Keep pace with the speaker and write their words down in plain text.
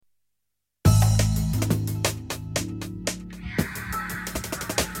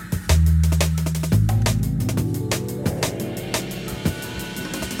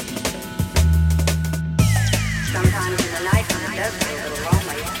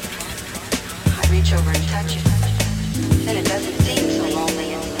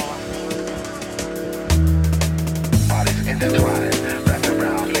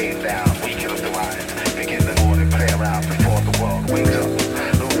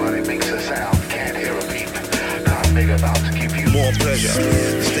about to give you more pleasure.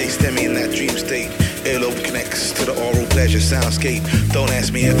 Stay stemmy in that dream state. Earlobe connects to the oral pleasure soundscape. Don't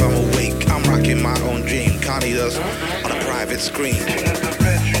ask me if I'm awake. I'm rocking my own dream. Connie does on a private screen. King of the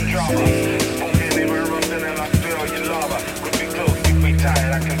bedroom drama. Won't anywhere erupting and I feel your lava. Grip me close, keep me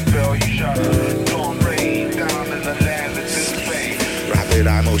tight. I can feel you shudder. Dawn rain down in the land that's in space. Rapid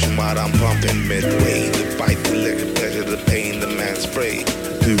eye motion while I'm pumping midway. The bite, the liquor, pleasure, the pain, the man spray.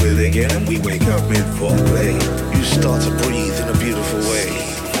 Do it again and we wake up mid-foreplay. You start to breathe in a beautiful way.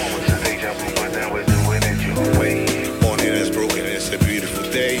 Morning is broken, it's a beautiful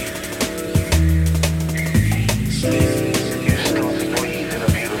day. You start to breathe in a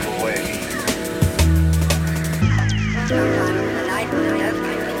beautiful way. Sometimes in the night when it does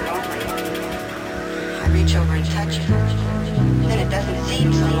get lonely, I reach over and touch it. Then it doesn't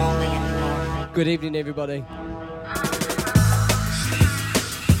seem so lonely anymore. Good evening, everybody.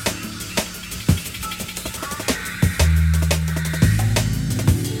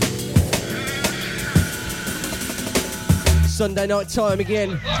 Sunday night time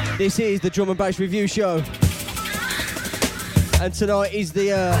again. This is the Drum and Bass Review Show, and tonight is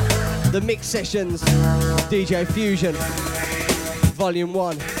the mix sessions, DJ Fusion, Volume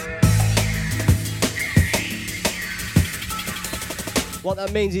 1. What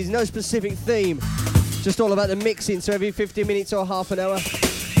that means is no specific theme, just all about the mixing. So every 15 minutes or half an hour,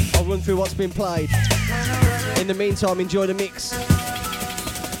 I'll run through what's been played. In the meantime, enjoy the mix,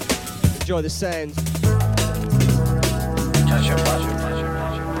 enjoy the sound.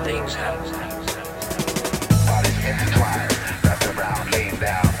 Things happen. Bodies intertwined, wrapped around, laying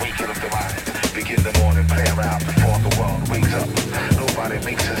down, waking up the mind. Begin the morning, play around before the world wakes up. Nobody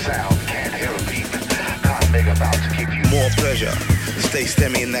makes a sound, can't hear a beat. Can't make about to give you more pleasure. Stay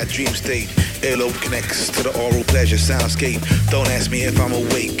stemmy in that dream state. Earlobe connects to the oral pleasure soundscape. Don't ask me if I'm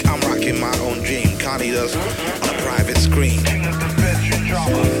awake. I'm rocking my own dream. Connie does on a private screen. King of the bedroom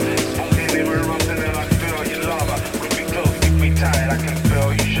drama. I can feel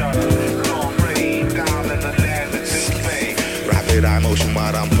you shudder. Dawn rain down in the land that's in space. Rapid eye motion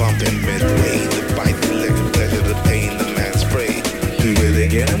while I'm pumping midway. The bite, the liquor, pleasure, the pain, the man spray. Do it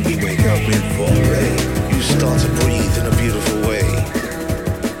again and we wake up mid-foreplay. You start to breathe in a beautiful way.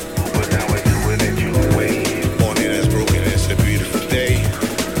 But now we're doing it your way. Morning is broken, it's a beautiful day.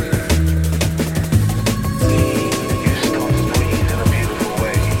 You start to breathe in a beautiful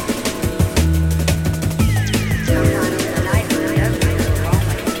way. Sometimes in the night when it does get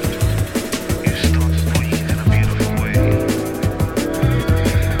lonely, You start to breathe in a beautiful way.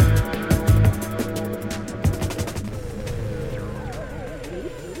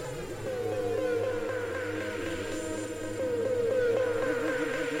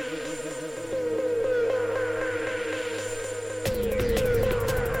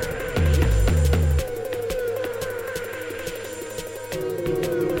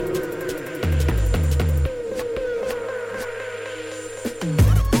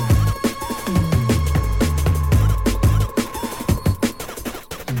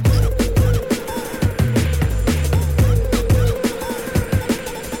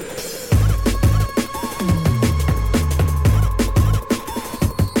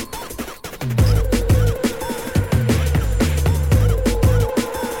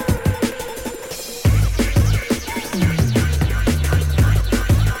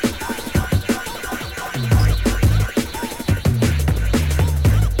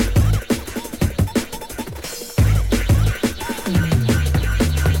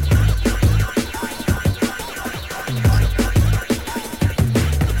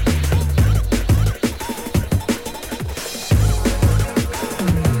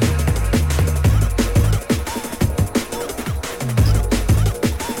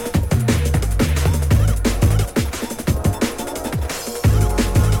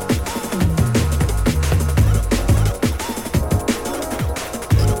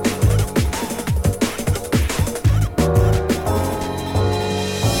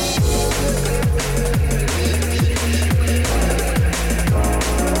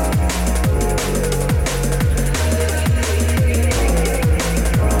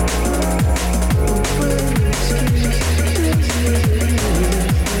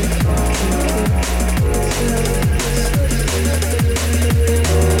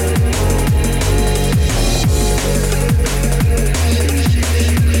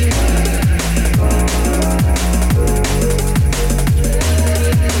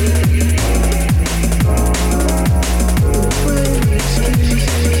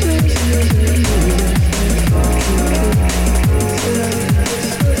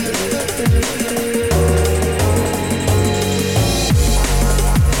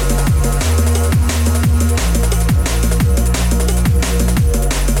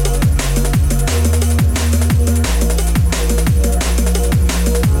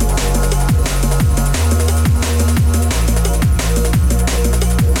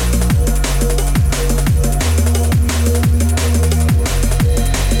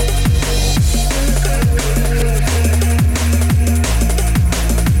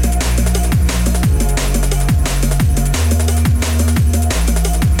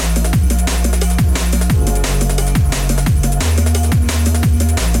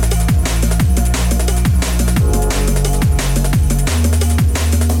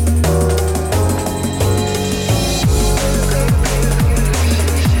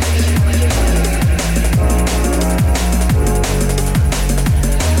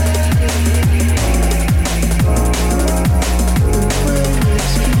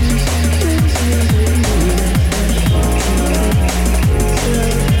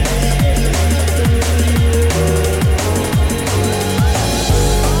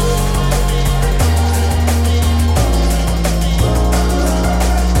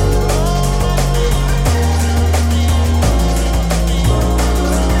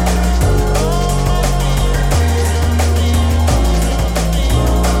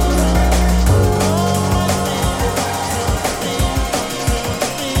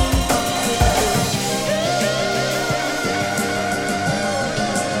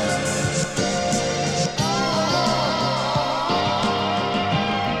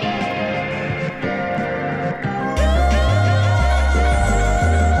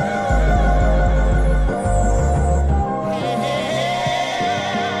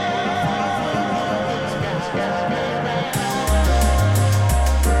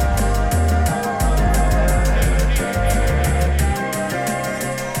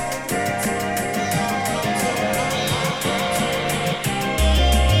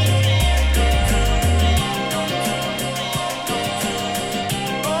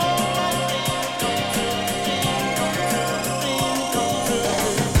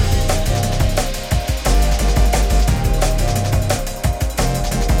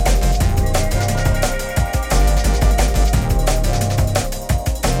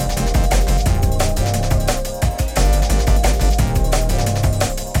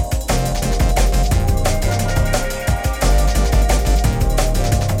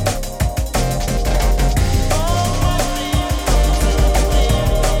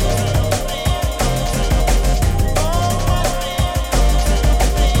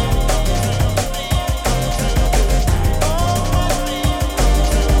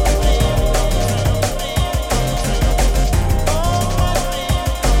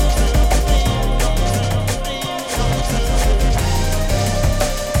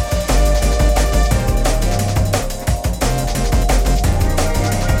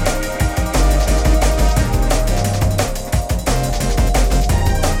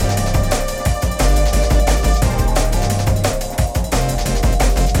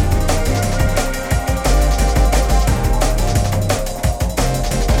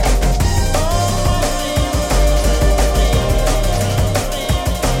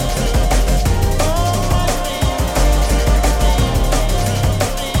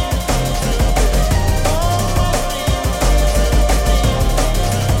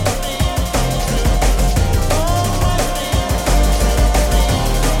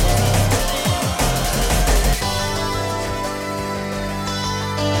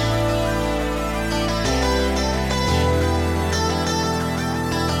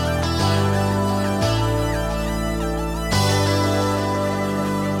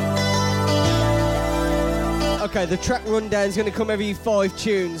 Okay, the track rundown is going to come every 5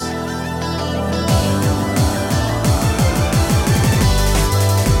 tunes.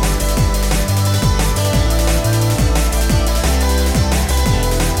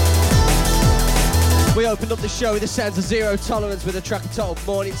 We opened up the show with the sounds of Zero Tolerance with a track entitled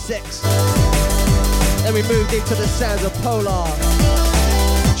Morning Sex. Then we moved into the sounds of Polar,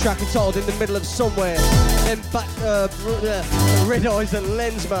 track entitled In the Middle of Somewhere. Then back Red Eyes and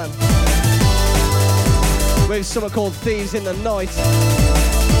Lensman with something called Thieves in the Night.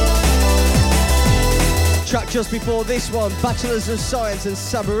 Track just before this one, Bachelors of Science and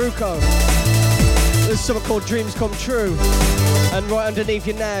Sabaruko. There's something called Dreams Come True. And right underneath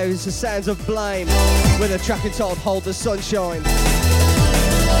you now is the sounds of Blame with a track entitled Hold the Sunshine.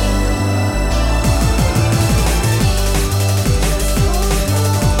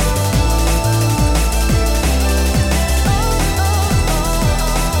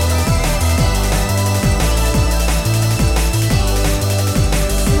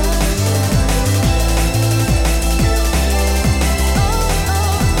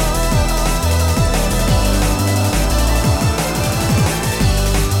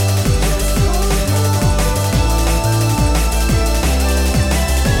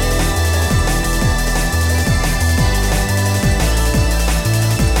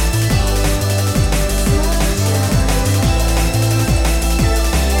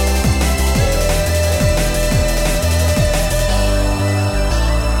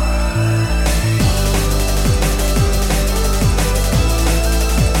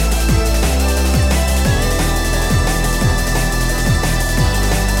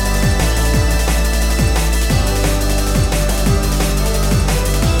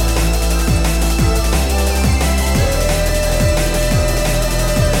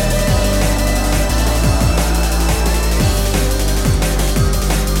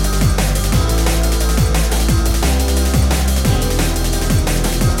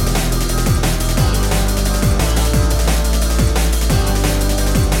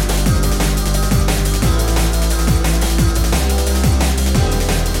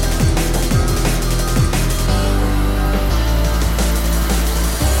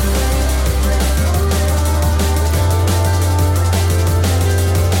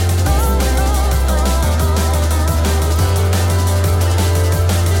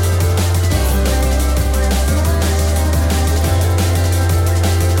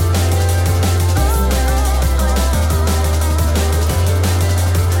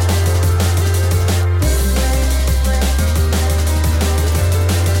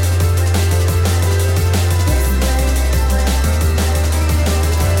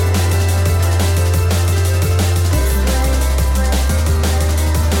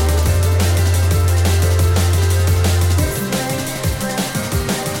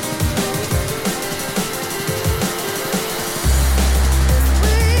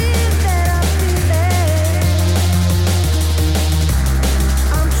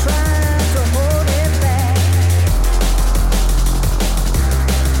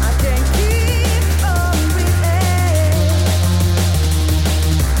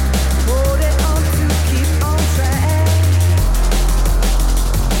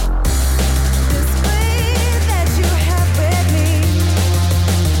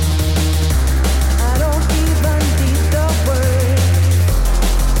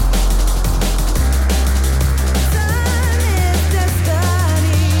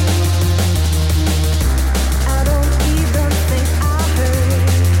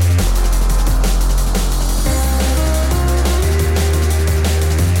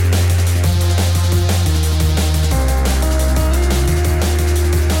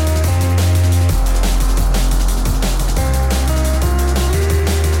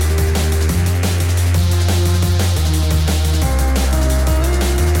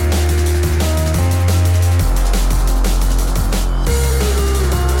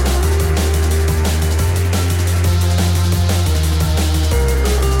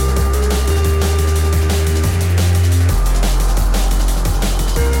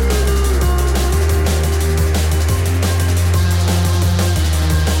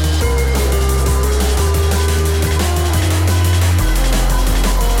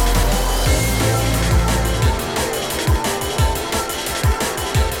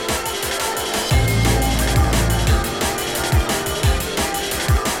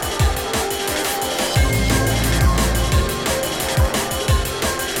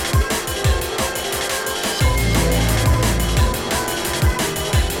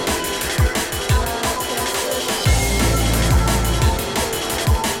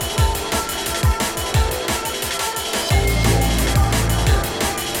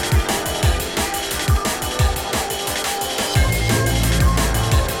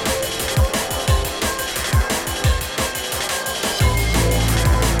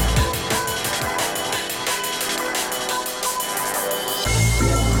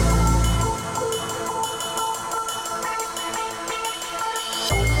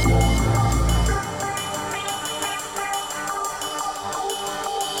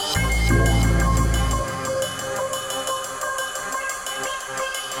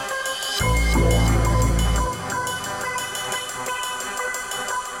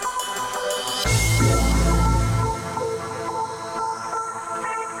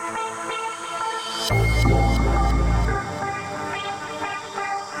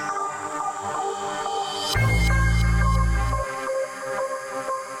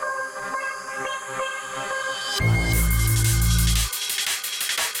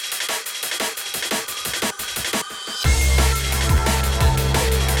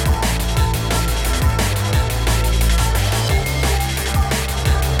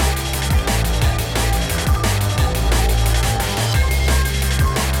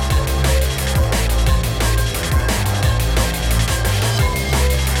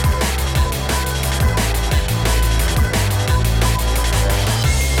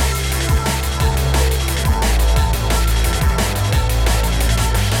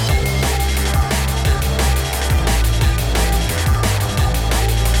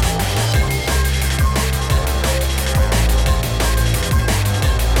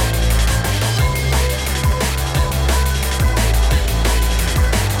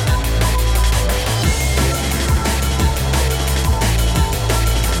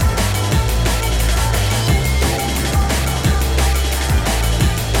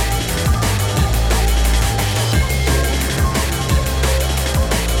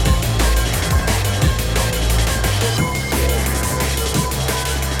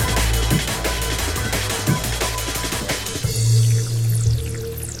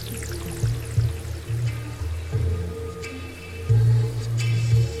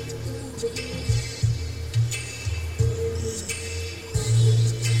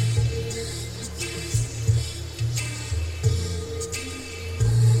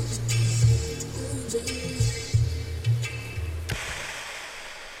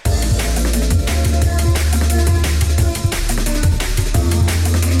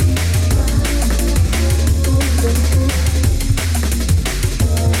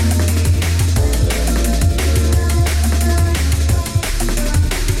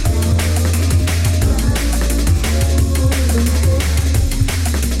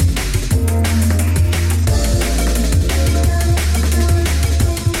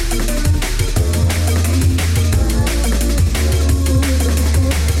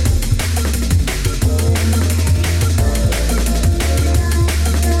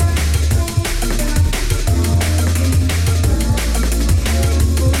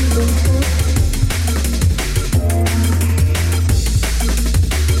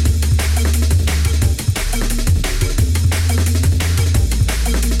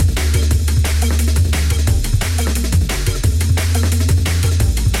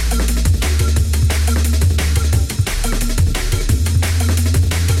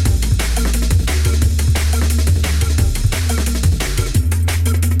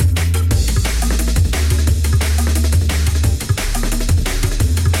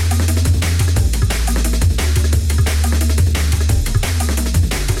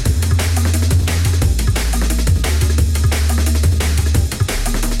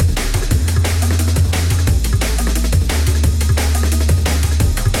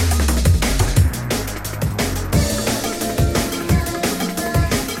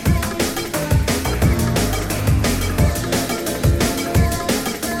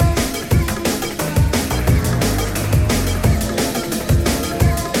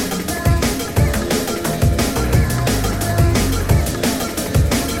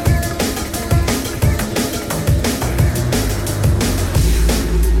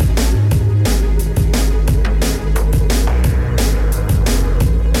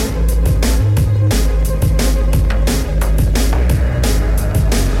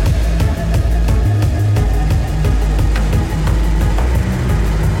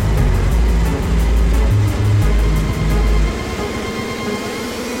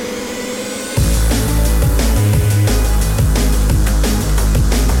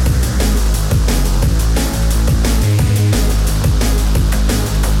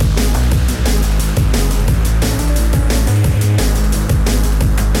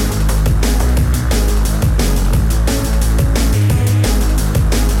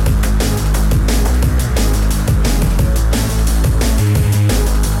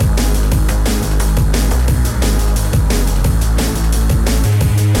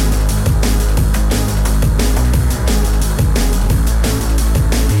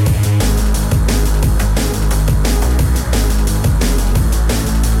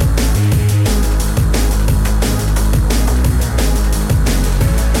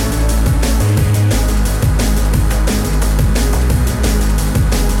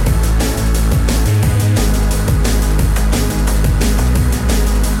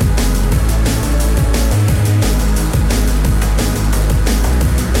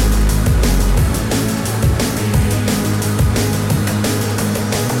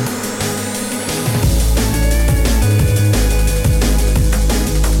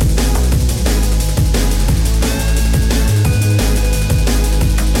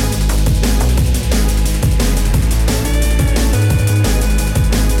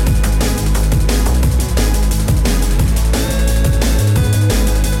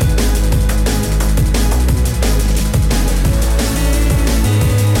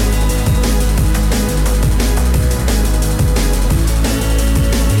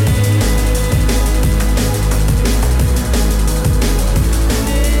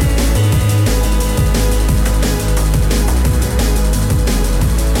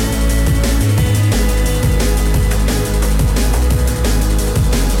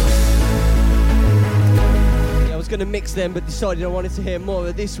 going to mix them, but decided I wanted to hear more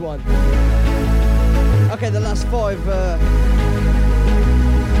of this one. Okay, the last 5,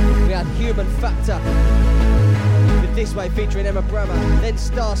 we had Human Factor with This Way featuring Emma Brammer, then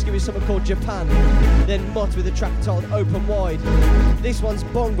Starsky with something called Japan, then Mott with a track titled Open Wide. This one's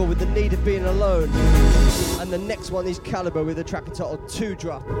Bongle with The Need of Being Alone, and the next one is Caliber with a track titled Two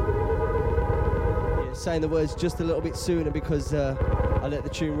Drop. Yeah, saying the words just a little bit sooner because I let the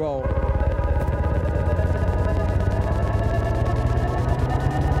tune roll.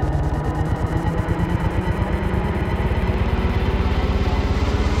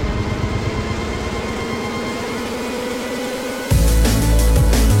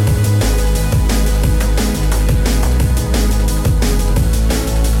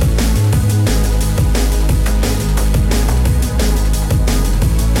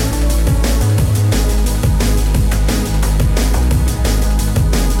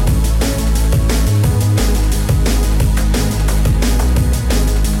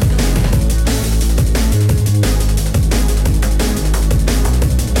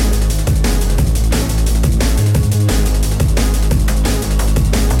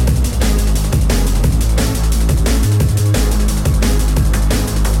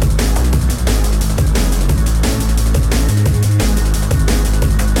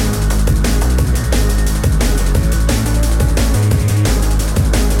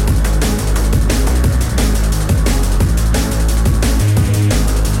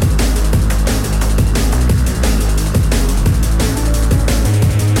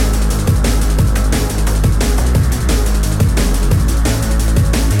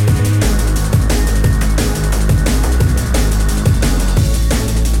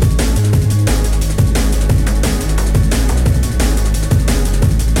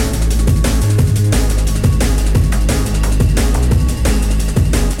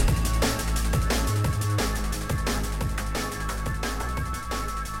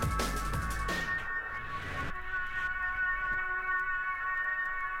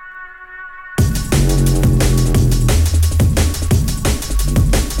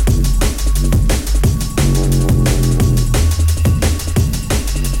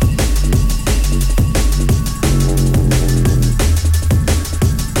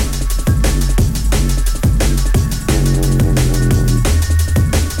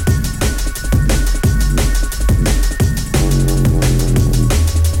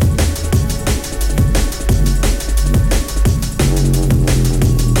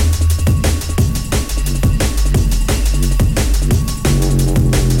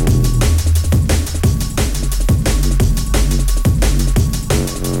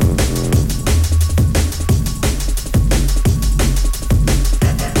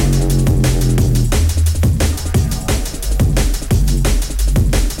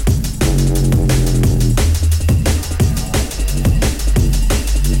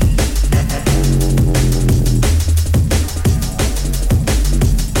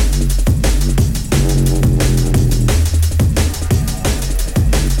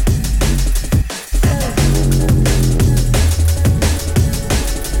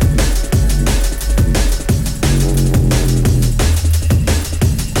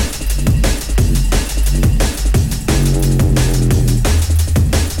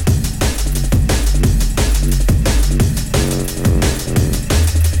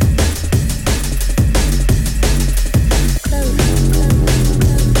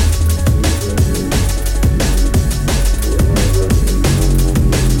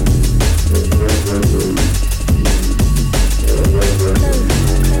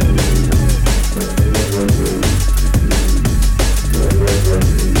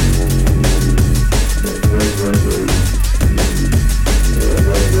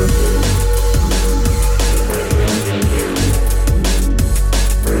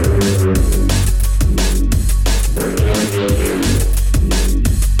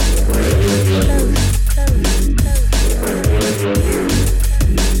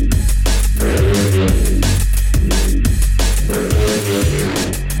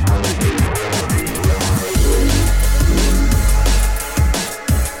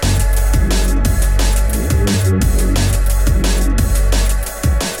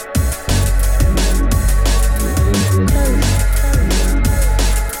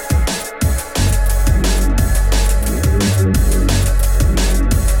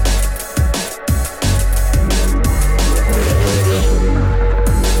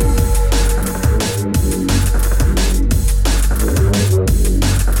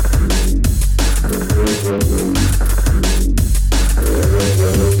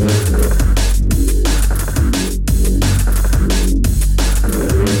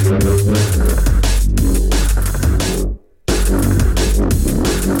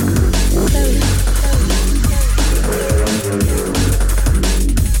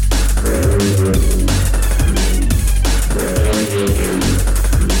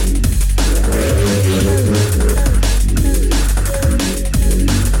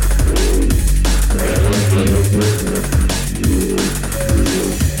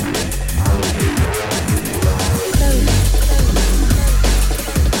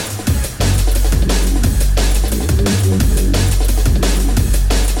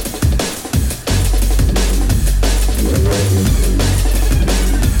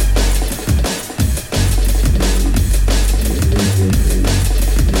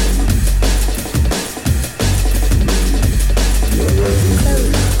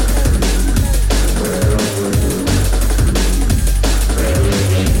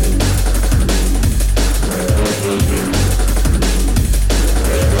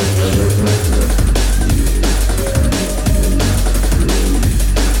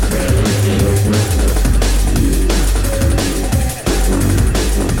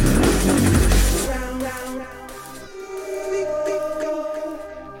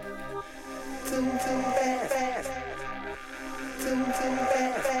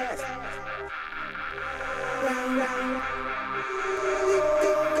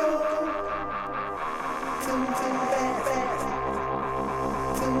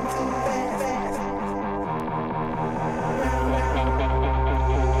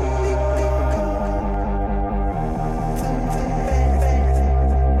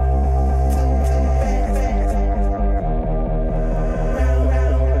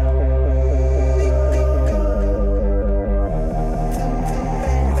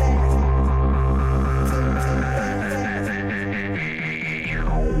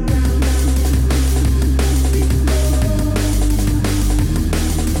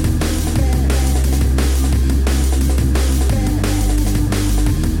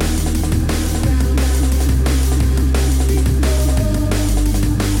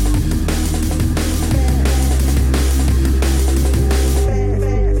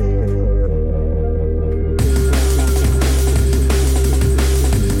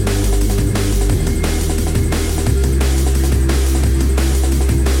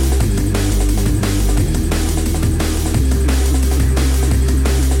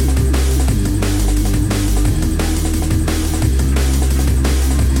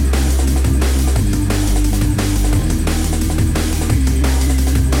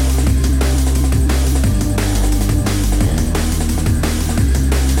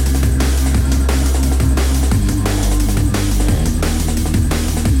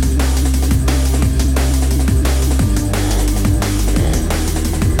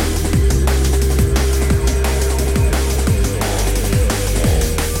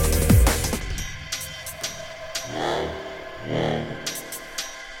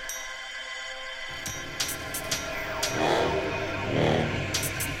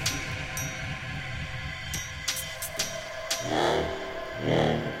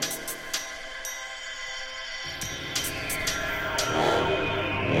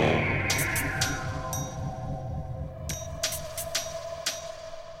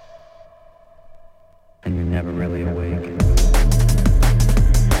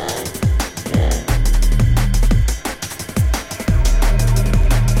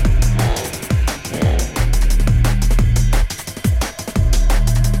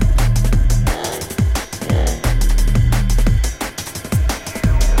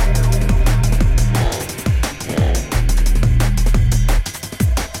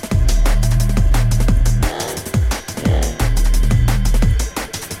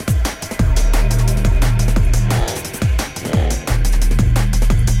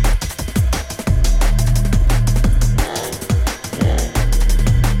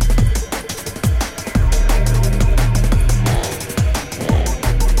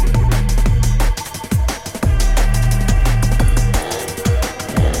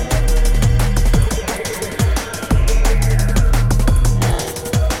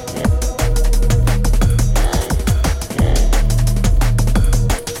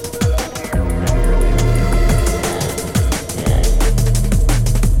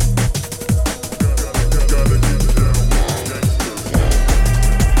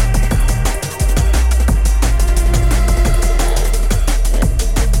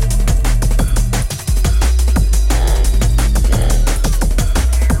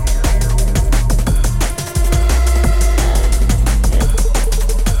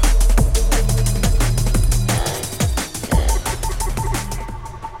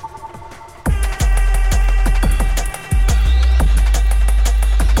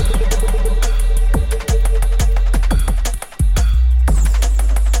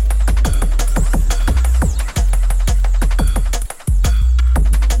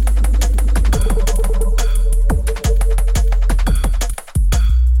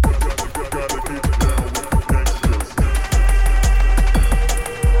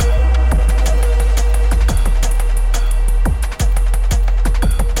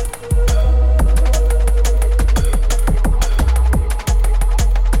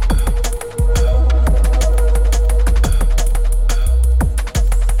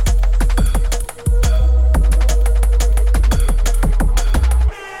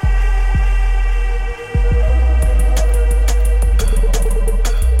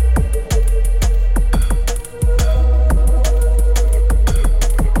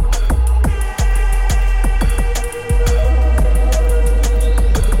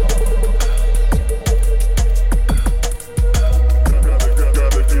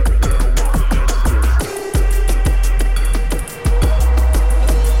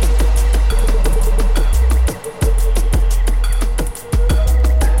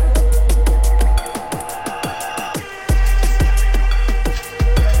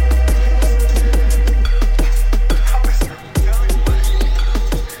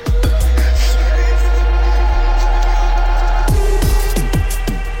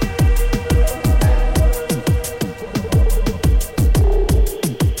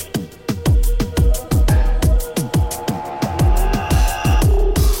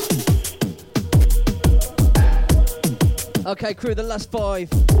 Okay, crew, the last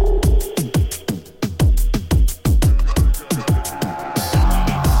 5.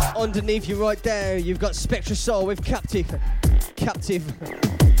 Underneath you right there, you've got Spectra Soul with Captive. Captive.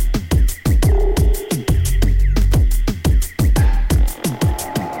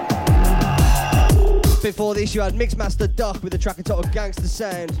 Before this, you had Mixmaster Duck with the track entitled Gangster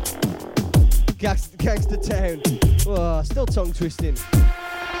Sound. Gangster Town. Oh, still tongue twisting.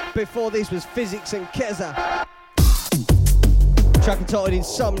 Before this was Physics and Keza. Track entitled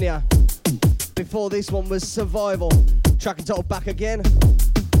Insomnia. Before this one was Survival. Track entitled Back Again.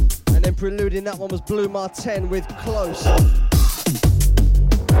 And then preluding that one was Blue Martin with Close.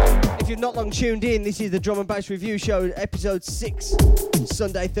 If you've not long tuned in, this is the Drum and Bass Review Show, episode 6,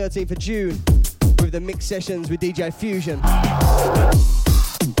 Sunday 13th of June, with the mix sessions with DJ Fusion.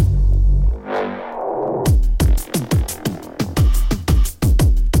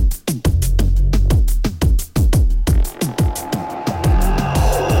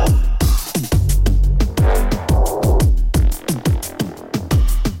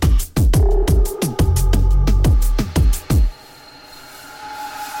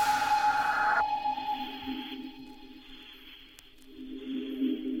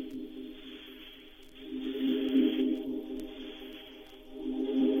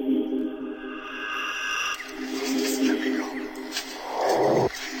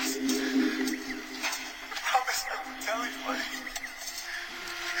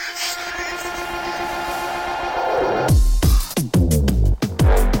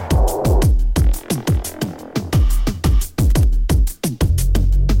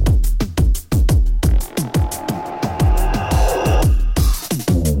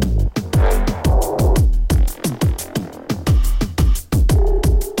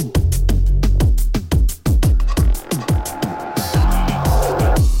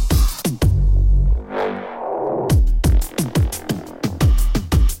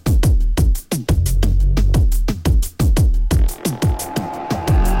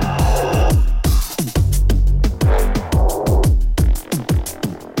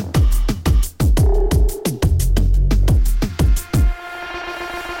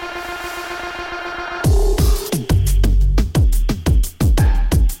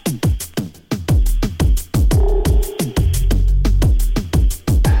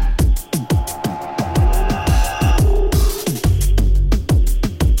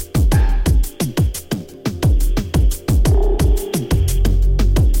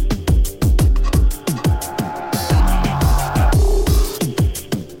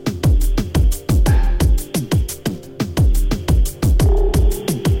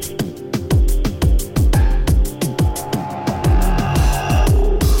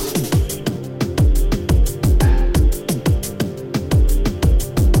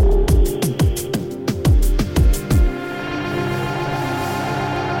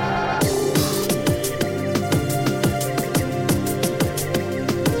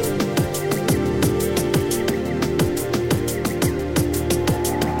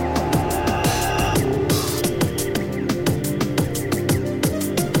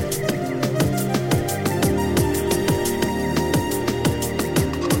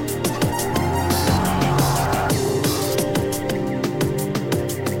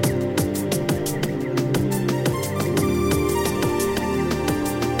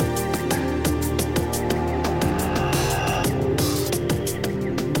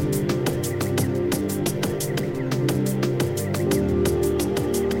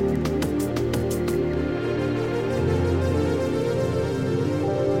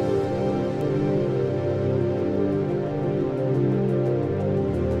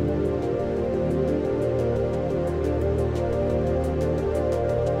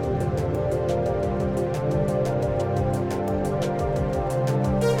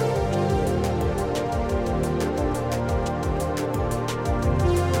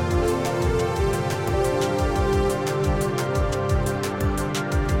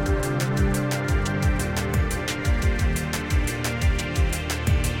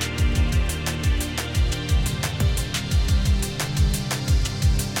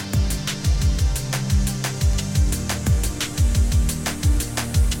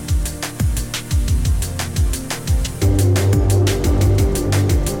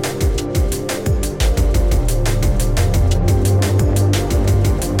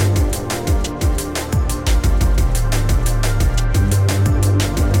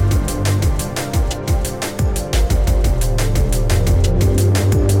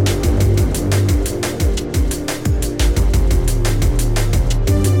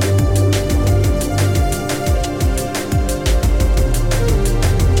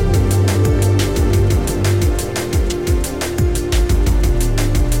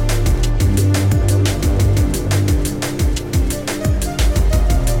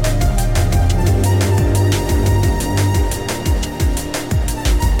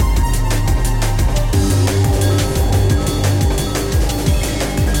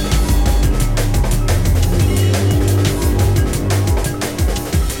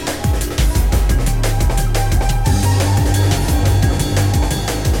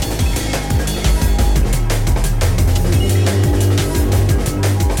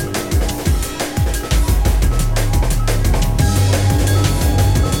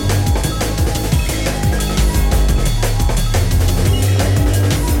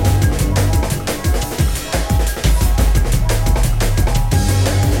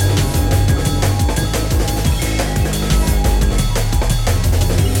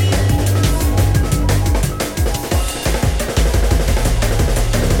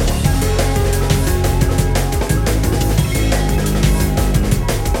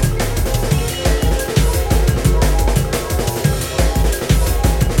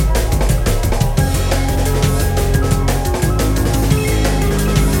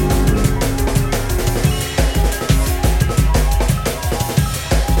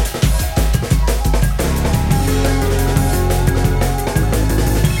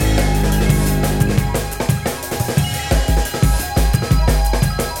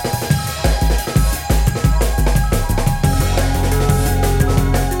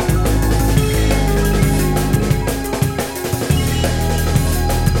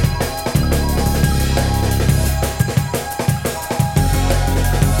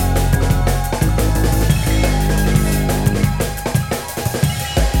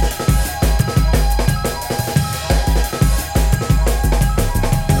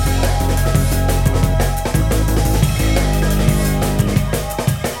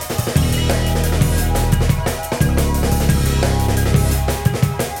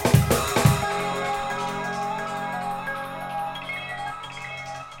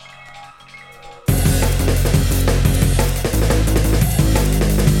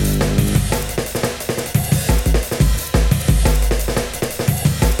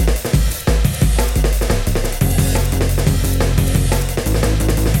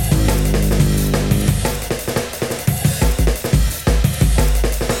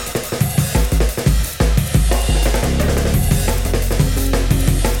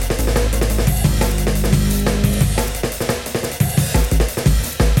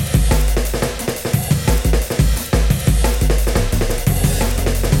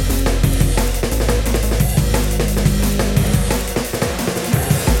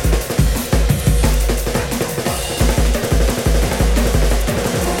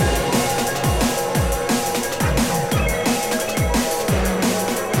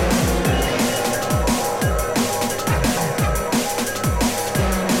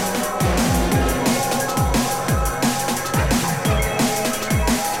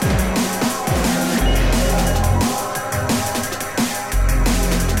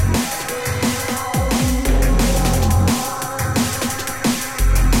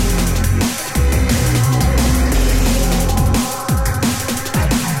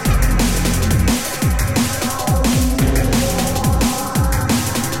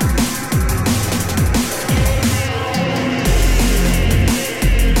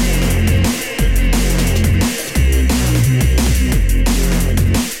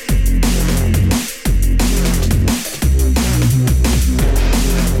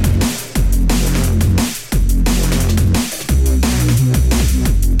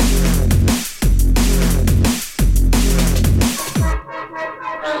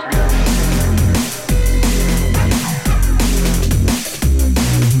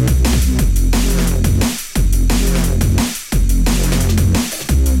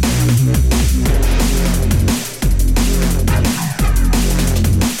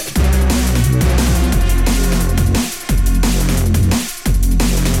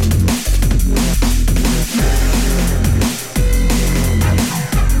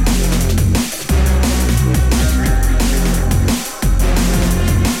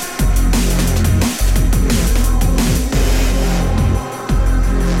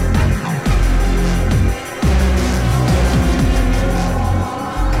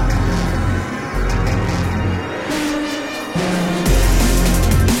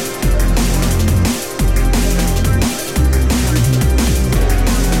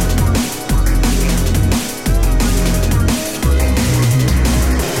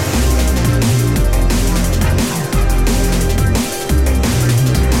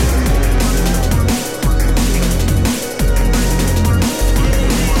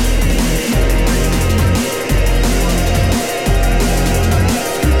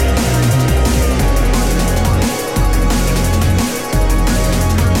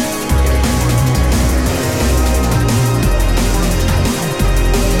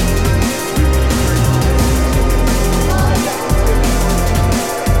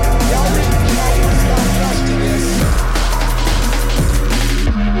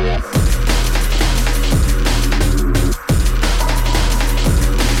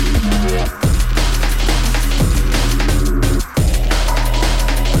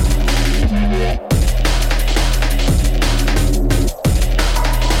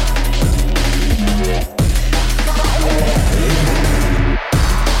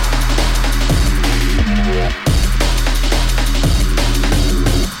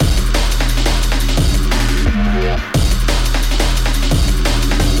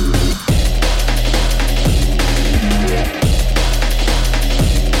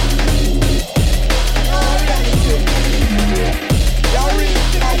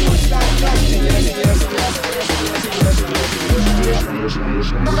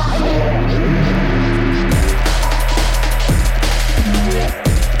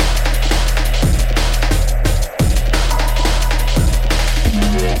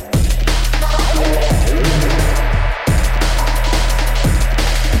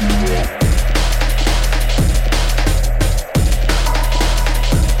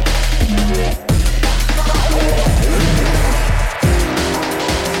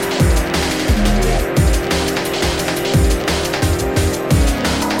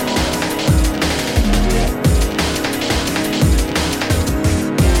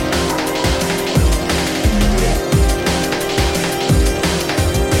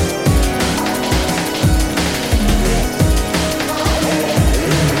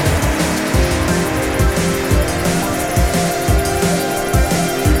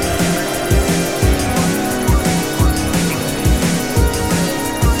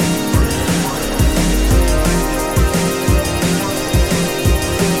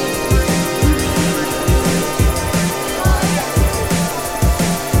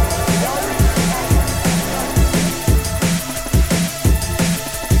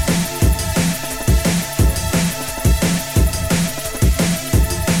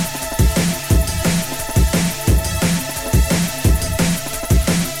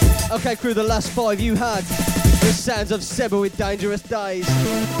 Okay, crew, the last 5 you had the sounds of Seba with Dangerous Days.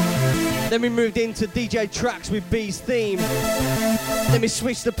 Then we moved into DJ Tracks with B's Theme. Then we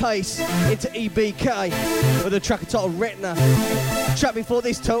switched the pace into EBK with a track entitled Retina. Track before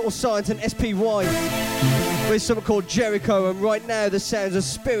this, Total Science and SPY with something called Jericho. And right now, the sounds of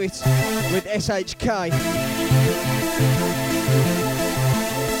Spirit with SHK.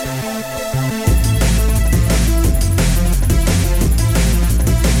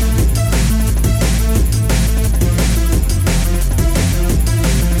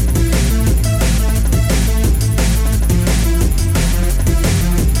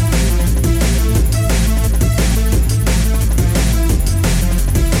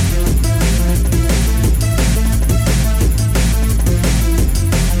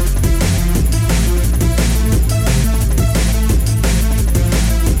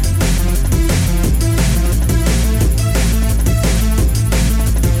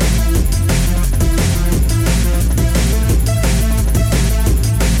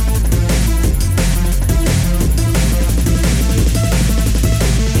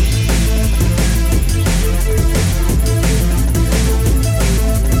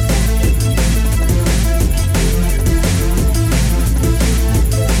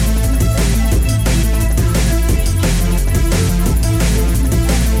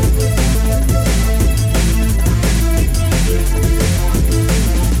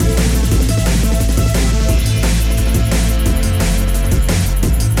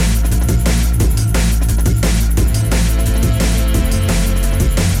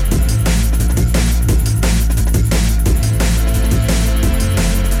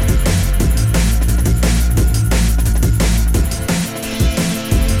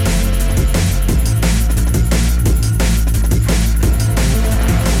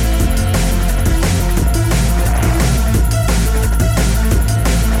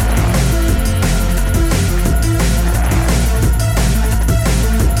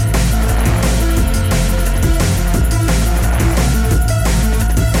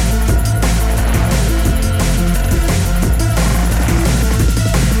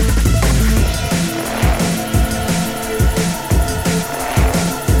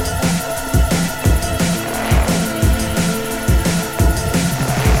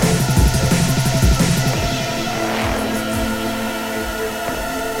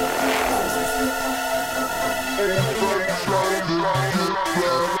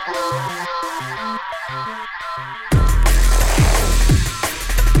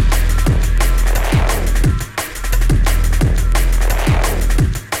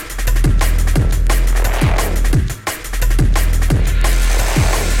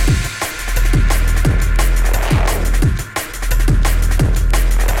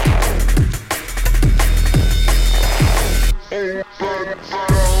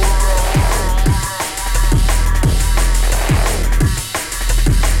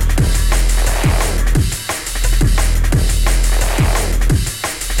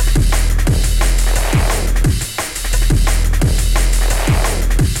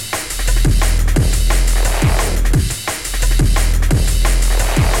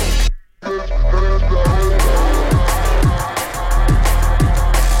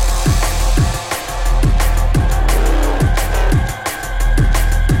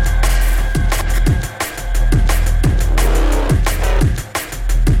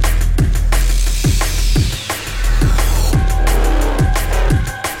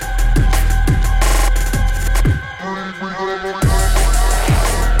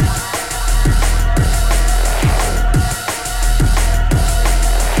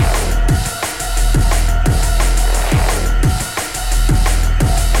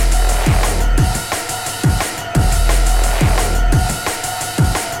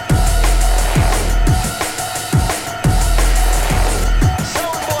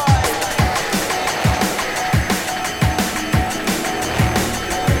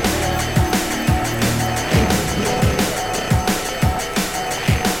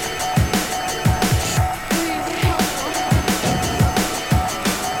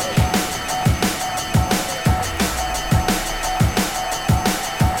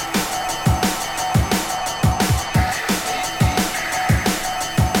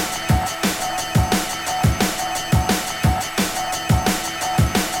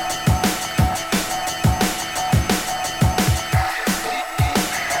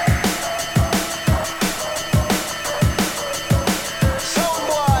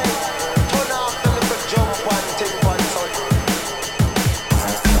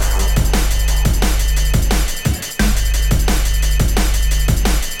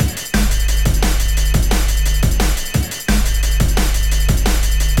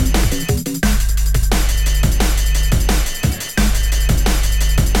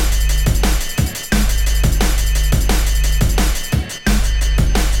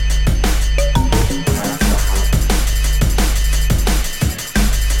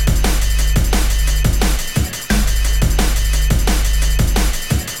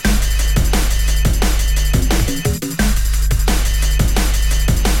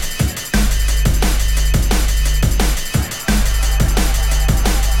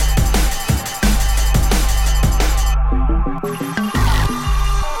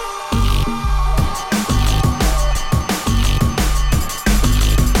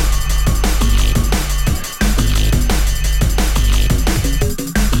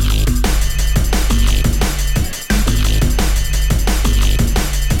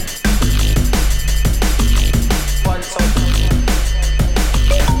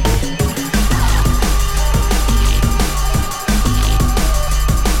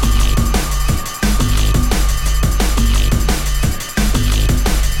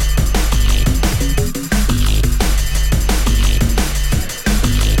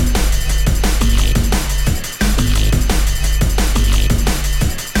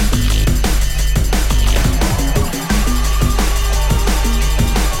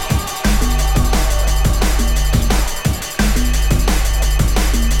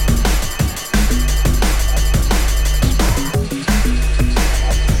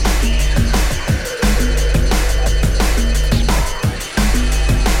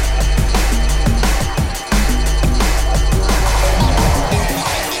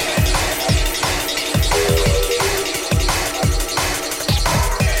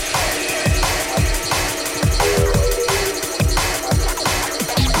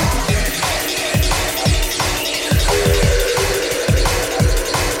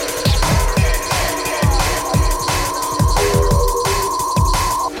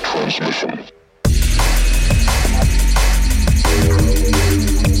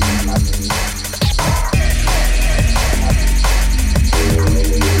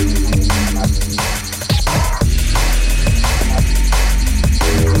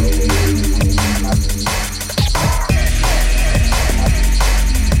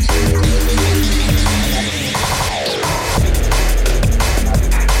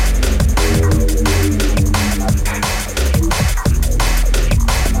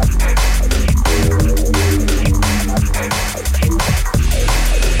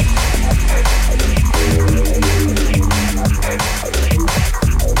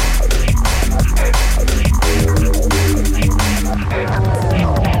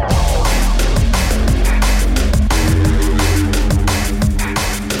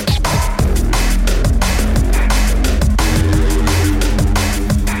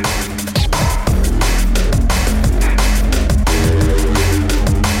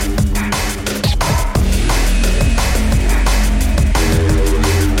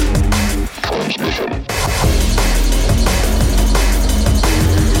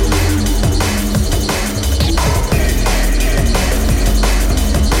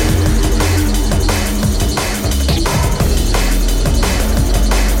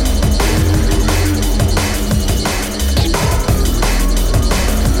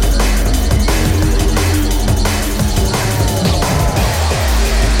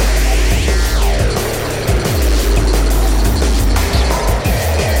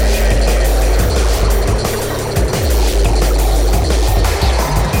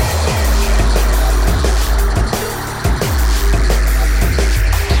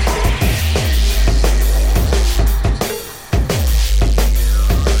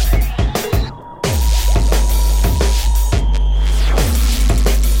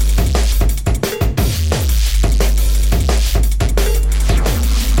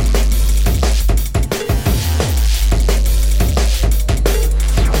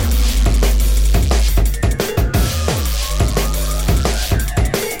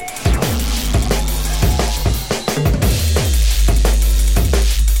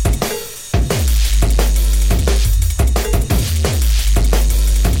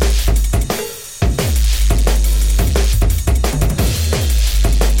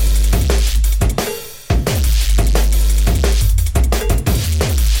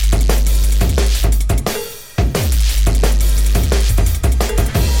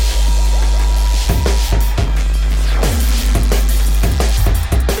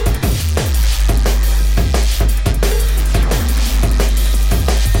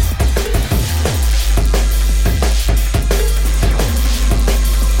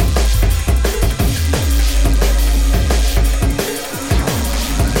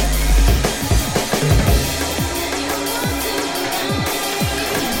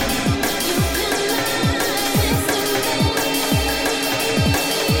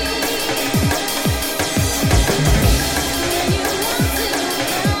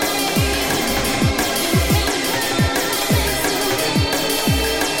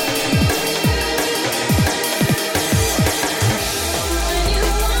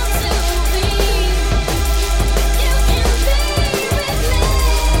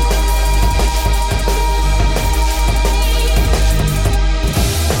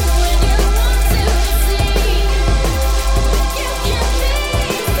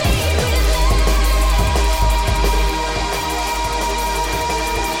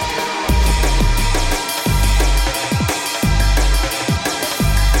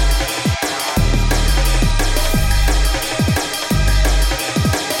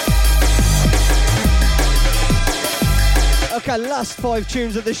 Okay, last 5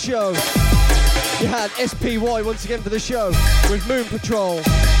 tunes of the show. You had SPY once again for the show with Moon Patrol.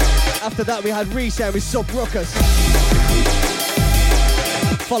 After that we had Resound with Sub Ruckus.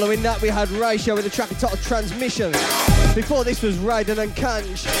 Following that we had Ratio with the track entitled Transmission. Before this was Raiden and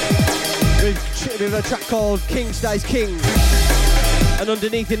Kanj with a track called King Stays King. And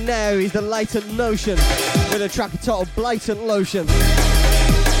underneath it now is the Latent Notion with a track entitled Blatant Lotion.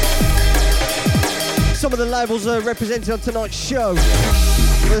 Some of the labels are represented on tonight's show.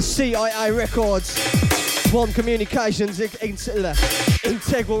 The CIA Records, Swan Communications,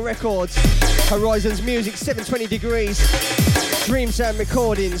 Integral Records, Horizons Music, 720 Degrees, Dream Sound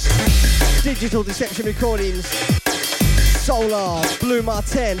Recordings, Digital Deception Recordings, Solar, Blue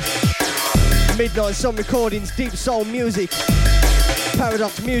Martin, Midnight Sun Recordings, Deep Soul Music,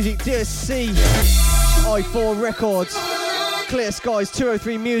 Paradox Music, DSC, I4 Records, Clear Skies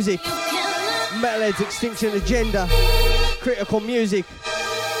 203 Music, Metalhead's Extinction Agenda, Critical Music,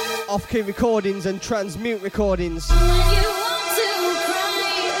 Off-Key Recordings and Transmute Recordings.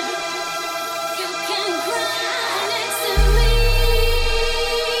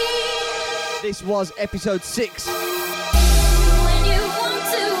 This was episode 6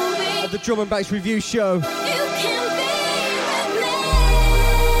 of the Drum and Bass Review Show.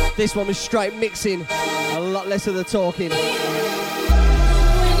 This one was straight mixing, a lot less of the talking.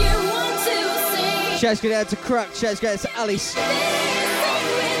 Shouts going out to Crack, shouts going out to Alice.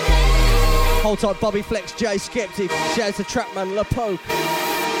 Hold tight Bobby Flex, Jay Skeptic, shouts to Trapman, La Poke.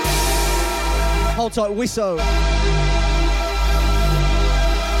 Hold tight Wisso.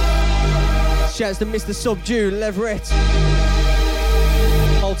 Shouts to Mr. Subdue, Leverett.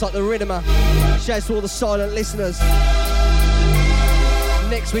 Hold tight the Riddimer. Shouts to all the silent listeners.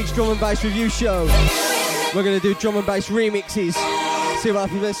 Next week's Drum and Bass Review Show, we're going to do drum and bass remixes. See what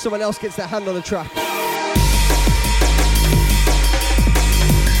happens when someone else gets their hand on the track.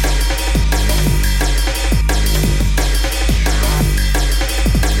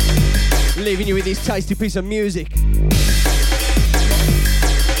 Leaving you with this tasty piece of music.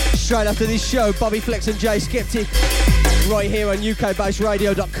 Straight after this show, Bobby Flex and Jay Skeptic, right here on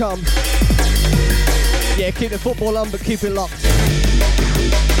UKBassRadio.com. Yeah, keep the football on, but keep it locked.